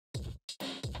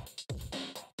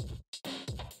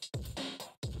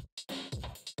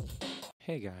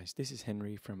Hey guys, this is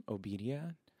Henry from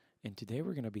Obedia, and today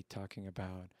we're going to be talking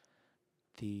about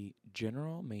the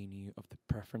general menu of the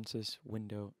preferences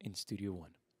window in Studio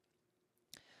One.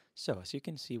 So, as you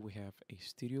can see, we have a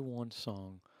Studio One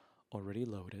song already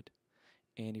loaded,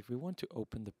 and if we want to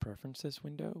open the preferences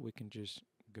window, we can just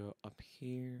go up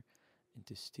here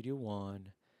into Studio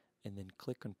One and then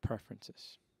click on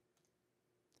preferences.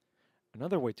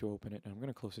 Another way to open it, and I'm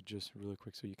going to close it just really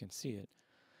quick so you can see it,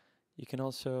 you can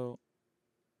also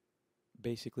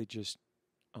basically just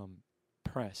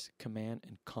press Command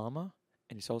and comma,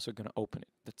 and it's also going to open it.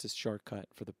 That's a shortcut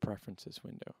for the preferences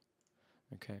window.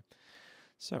 Okay,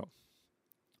 so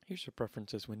here's the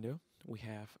preferences window. We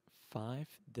have 5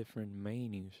 different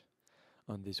menus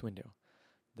on this window.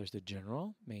 There's the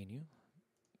general menu.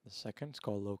 The second is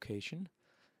called location.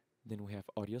 Then we have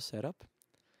audio setup.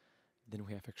 Then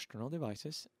we have external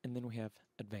devices, and then we have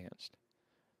advanced.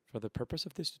 For the purpose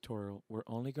of this tutorial, we're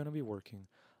only going to be working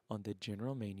on the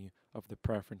general menu of the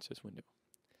preferences window.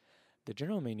 The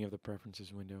general menu of the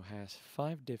preferences window has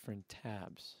 5 different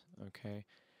tabs, okay?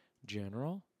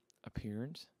 General,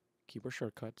 appearance, keyboard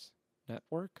shortcuts,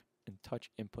 network, and touch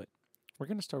input. We're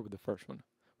going to start with the first one,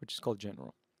 which is called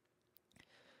general.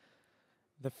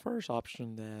 The first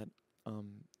option that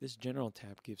this general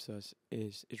tab gives us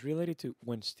is related to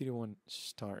when Studio One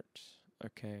starts,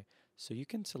 okay? So you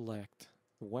can select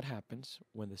what happens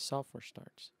when the software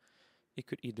starts. It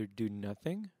could either do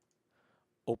nothing,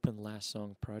 open last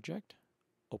song project,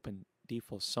 open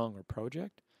default song or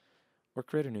project, or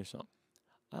create a new song.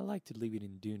 I like to leave it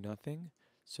in do nothing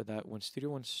so that when Studio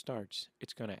One starts,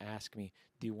 it's going to ask me,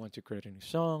 do you want to create a new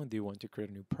song? Do you want to create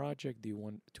a new project? Do you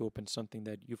want to open something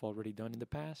that you've already done in the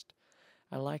past?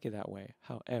 I like it that way.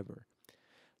 However,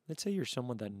 let's say you're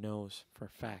someone that knows for a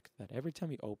fact that every time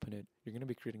you open it, you're going to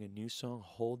be creating a new song,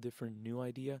 a whole different new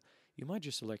idea. You might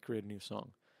just select create a new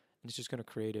song, and it's just going to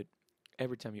create it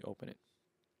every time you open it.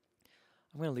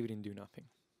 I'm going to leave it in do nothing.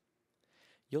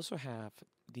 You also have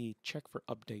the check for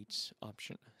updates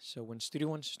option. So when Studio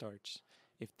One starts,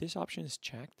 if this option is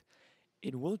checked,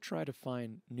 it will try to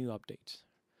find new updates,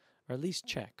 or at least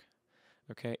check.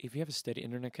 Okay, if you have a steady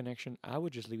internet connection, I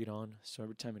would just leave it on. So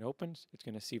every time it opens, it's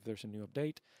going to see if there's a new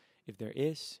update. If there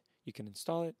is, you can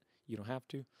install it. You don't have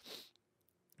to.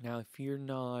 Now, if you're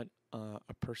not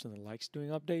a person that likes doing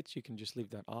updates, you can just leave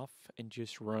that off and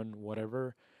just run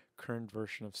whatever current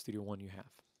version of Studio One you have.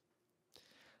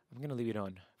 I'm going to leave it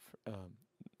on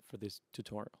for this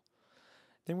tutorial.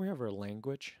 Then we have our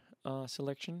language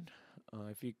selection.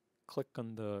 If you click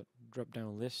on the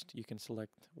drop-down list, you can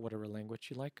select whatever language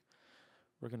you like.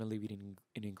 We're going to leave it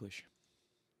in English.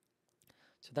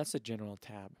 So that's the general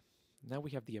tab. Now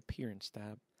we have the appearance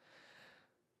tab.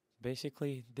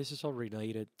 Basically, this is all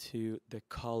related to the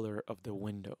color of the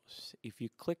windows. If you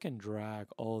click and drag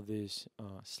all these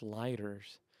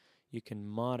sliders, you can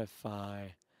modify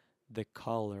the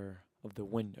color of the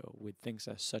window with things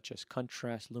such as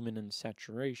contrast, luminance,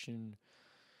 saturation.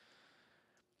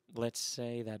 Let's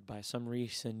say that by some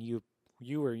reason you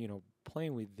were,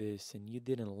 playing with this and you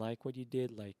didn't like what you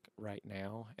did, like right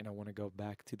now, and I want to go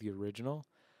back to the original,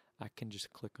 I can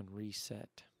just click on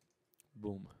reset.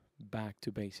 Boom. Back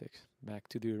to basics. Back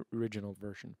to the original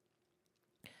version.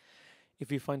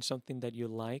 If you find something that you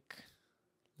like,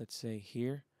 let's say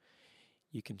here,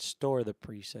 you can store the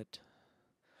preset,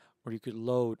 or you could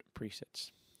load presets.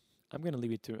 I'm gonna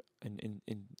leave it to I'm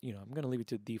gonna leave it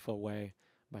to the default way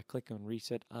by clicking on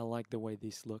reset. I like the way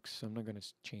this looks, so I'm not gonna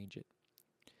change it.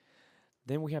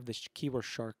 Then we have the keyboard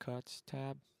shortcuts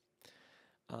tab.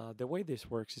 The way this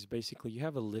works is basically you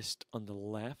have a list on the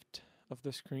left of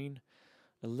the screen,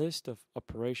 a list of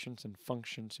operations and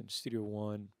functions in Studio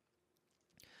One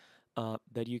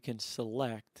that you can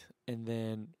select, and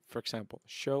then, for example,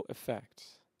 show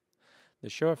effects. The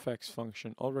show effects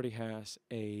function already has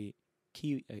a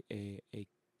key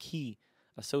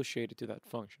associated to that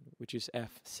function, which is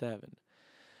F7.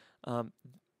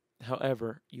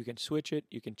 However, you can switch it,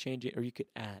 you can change it, or you could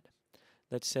add.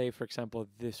 Let's say, for example,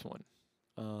 this one,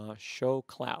 show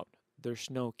cloud.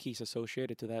 There's no keys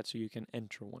associated to that, so you can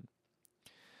enter one.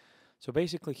 So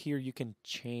basically here you can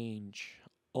change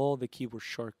all the keyboard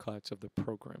shortcuts of the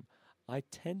program. I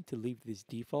tend to leave this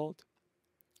default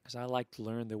because I like to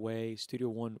learn the way Studio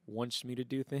One wants me to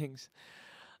do things.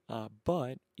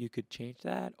 But you could change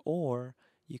that, or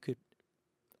you could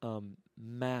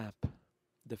map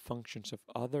the functions of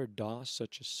other DAWs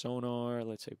such as Sonar,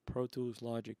 let's say Pro Tools,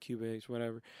 Logic, Cubase,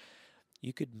 whatever.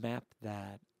 You could map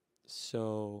that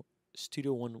so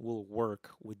Studio One will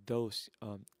work with those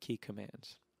key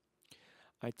commands.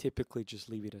 I typically just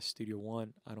leave it as Studio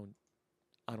One. I don't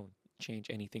change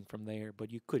anything from there,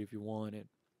 but you could if you wanted.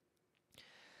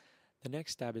 The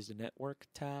next tab is the Network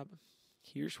tab.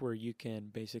 Here's where you can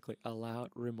basically allow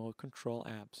remote control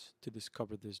apps to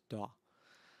discover this DAW.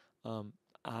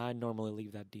 I normally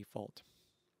leave that default.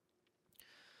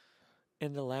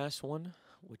 And the last one,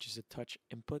 which is a touch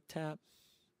input tab,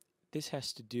 this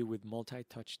has to do with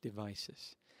multi-touch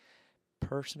devices.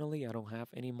 Personally, I don't have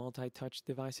any multi-touch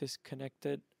devices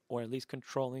connected or at least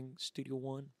controlling Studio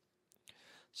One.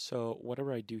 So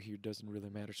whatever I do here doesn't really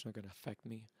matter. It's not going to affect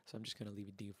me. So I'm just going to leave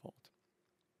it default.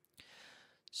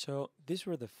 So these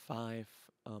were the five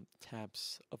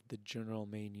tabs of the general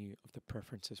menu of the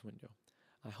preferences window.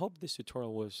 I hope this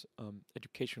tutorial was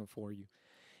educational for you.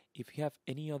 If you have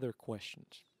any other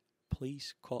questions,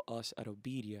 please call us at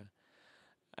Obedia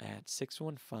at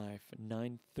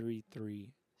 615-933-6775.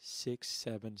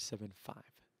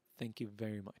 Thank you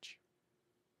very much.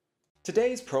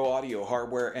 Today's pro audio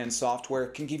hardware and software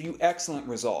can give you excellent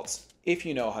results if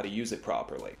you know how to use it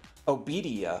properly.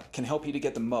 Obedia can help you to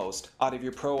get the most out of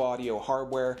your pro audio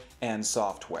hardware and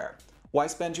software. Why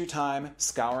spend your time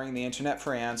scouring the internet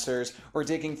for answers or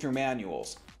digging through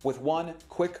manuals? With one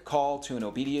quick call to an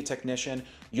Obedia technician,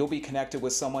 you'll be connected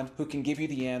with someone who can give you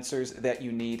the answers that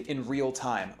you need in real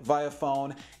time via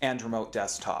phone and remote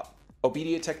desktop.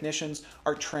 Obedia technicians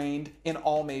are trained in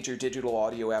all major digital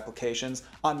audio applications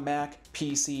on Mac,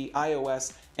 PC,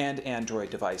 iOS, and Android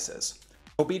devices.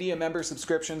 Obedia member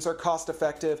subscriptions are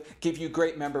cost-effective, give you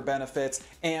great member benefits,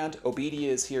 and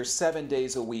Obedia is here 7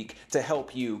 days a week to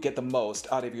help you get the most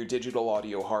out of your digital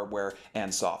audio hardware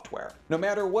and software. No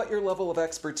matter what your level of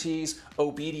expertise,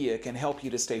 Obedia can help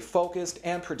you to stay focused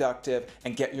and productive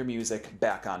and get your music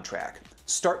back on track.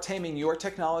 Start taming your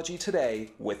technology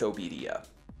today with Obedia.